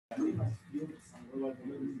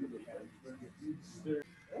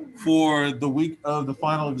for the week of the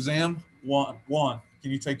final exam. Juan,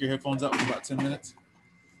 can you take your headphones out for about 10 minutes?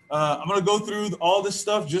 I'm going to go through all this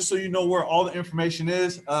stuff just so you know where all the information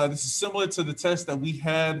is. This is similar to the test that we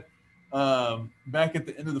had back at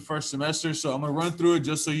the end of the first semester. So I'm going to run through it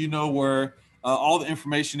just so you know where all the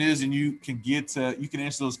information is, and you can you can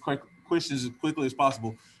answer those questions as quickly as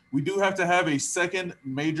possible. We do have to have a second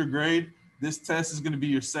major grade. This test is going to be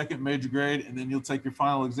your second major grade, and then you'll take your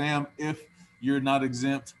final exam if you're not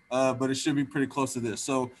exempt, but it should be pretty close to this.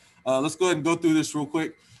 So let's go ahead and go through this real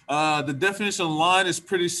quick. The definition of line is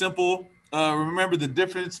pretty simple. Remember, the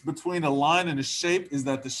difference between a line and a shape is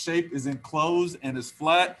that the shape is enclosed and is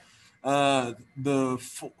flat.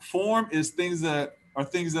 The form is things that are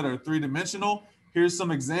three-dimensional. Here's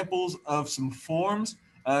some examples of some forms.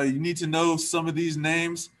 You need to know some of these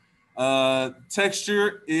names.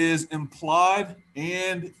 Texture is implied,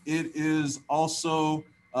 and it is also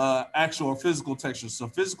actual or physical texture. So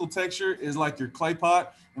physical texture is like your clay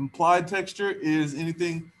pot. Implied texture is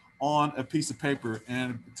anything on a piece of paper,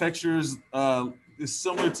 and textures is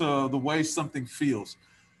similar to the way something feels.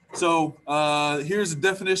 So here's the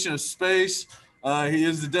definition of space.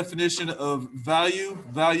 Here's the definition of value.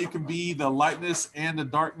 Value can be the lightness and the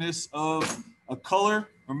darkness of a color.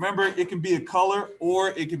 Remember, it can be a color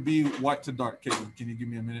or it can be white to dark. Caitlin, can you give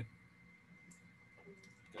me a minute?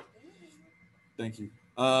 Thank you.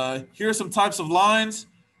 Here are some types of lines.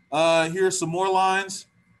 Here are some more lines.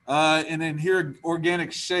 And then here are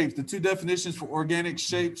organic shapes. The two definitions for organic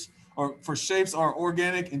shapes or for shapes are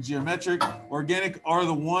organic and geometric. Organic are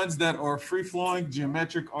the ones that are free-flowing.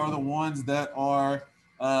 Geometric are the ones that are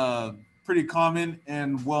pretty common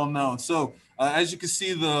and well-known. So as you can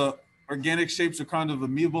see, the organic shapes are kind of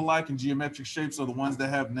amoeba-like, and geometric shapes are the ones that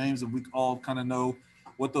have names, and we all kind of know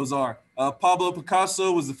what those are. Pablo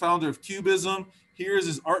Picasso was the founder of Cubism. Here's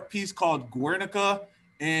his art piece called Guernica,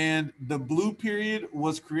 and the blue period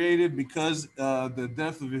was created because the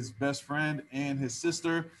death of his best friend and his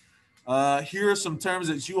sister. Here are some terms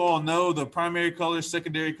that you all know: the primary colors,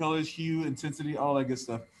 secondary colors, hue, intensity, all that good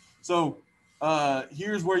stuff. So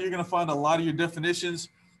here's where you're going to find a lot of your definitions.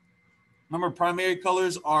 Remember, primary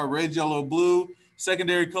colors are red, yellow, blue.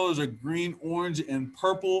 Secondary colors are green, orange, and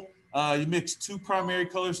purple. You mix two primary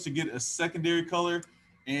colors to get a secondary color,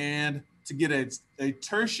 and to get a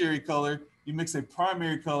tertiary color, you mix a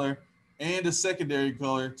primary color and a secondary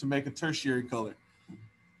color to make a tertiary color.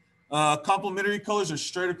 Complementary colors are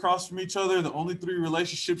straight across from each other. The only three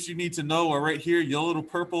relationships you need to know are right here: yellow to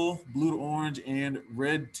purple, blue to orange, and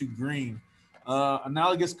red to green.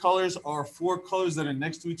 Analogous colors are four colors that are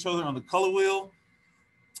next to each other on the color wheel.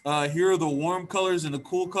 Here are the warm colors and the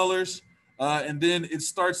cool colors. And then it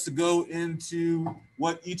starts to go into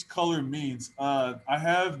what each color means. I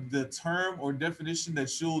have the term or definition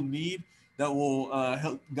that you'll need that will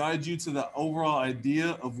help guide you to the overall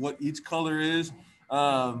idea of what each color is,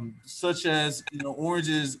 such as, orange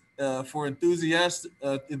is for enthusiasm,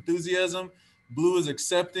 blue is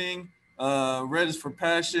accepting, red is for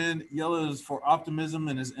passion, yellow is for optimism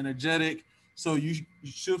and is energetic. So you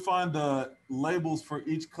should find the labels for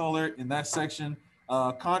each color in that section.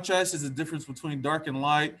 Contrast is the difference between dark and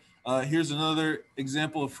light. Here's another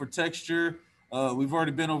example for texture. We've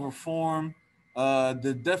already been over form.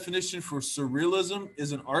 The definition for surrealism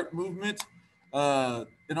is an art movement.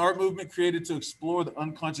 An art movement created to explore the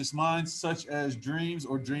unconscious mind, such as dreams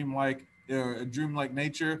or dreamlike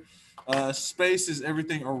nature. Space is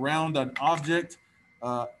everything around an object.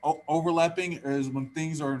 Overlapping is when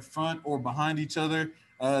things are in front or behind each other.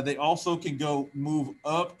 They also can move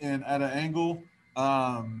up and at an angle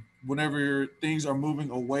whenever things are moving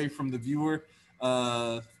away from the viewer.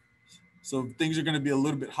 So things are going to be a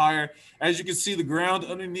little bit higher. As you can see, the ground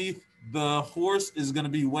underneath the horse is going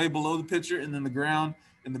to be way below the picture, and then the ground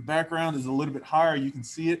in the background is a little bit higher. You can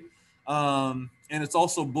see it. And it's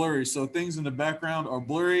also blurry. So things in the background are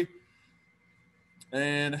blurry.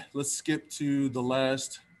 And let's skip to the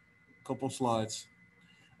last couple slides.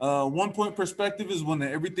 1 point perspective is when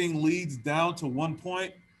everything leads down to 1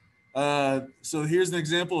 point. So here's an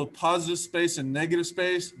example of positive space and negative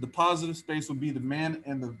space. The positive space would be the man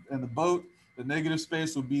and the boat. The negative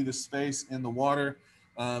space would be the space in the water,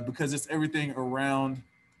 because it's everything around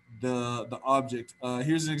the object.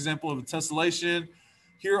 Here's an example of a tessellation.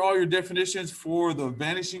 Here are all your definitions for the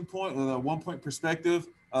vanishing point or the 1 point perspective.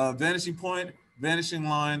 Vanishing point, vanishing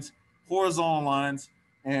lines, horizontal lines,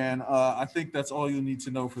 and I think that's all you'll need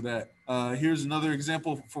to know for that. Here's another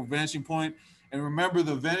example for vanishing point. And remember,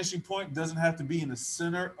 the vanishing point doesn't have to be in the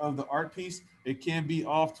center of the art piece. It can be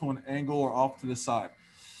off to an angle or off to the side.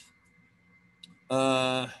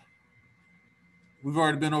 We've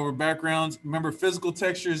already been over backgrounds. Remember, physical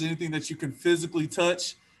texture is anything that you can physically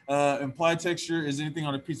touch. Implied texture is anything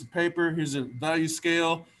on a piece of paper. Here's a value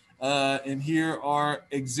scale. And here are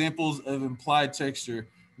examples of implied texture.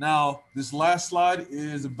 Now, this last slide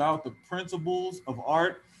is about the principles of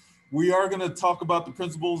art. We are going to talk about the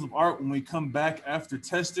principles of art when we come back after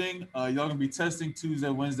testing. Y'all going to be testing Tuesday,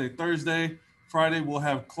 Wednesday, Thursday. Friday, we'll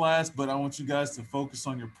have class, but I want you guys to focus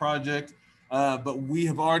on your project. But we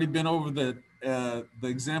have already been over the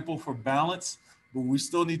example for balance, but we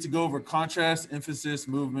still need to go over contrast, emphasis,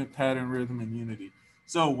 movement, pattern, rhythm, and unity.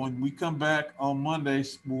 So when we come back on Monday,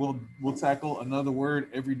 we'll tackle another word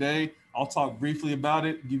every day. I'll talk briefly about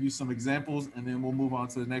it, give you some examples, and then we'll move on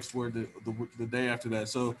to the next word the day after that.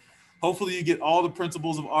 So hopefully you get all the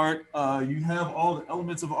principles of art. You have all the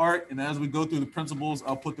elements of art, and as we go through the principles,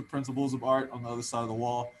 I'll put the principles of art on the other side of the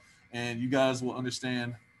wall, and you guys will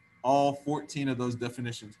understand all 14 of those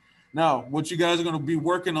definitions. Now, what you guys are going to be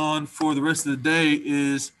working on for the rest of the day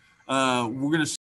is we're going to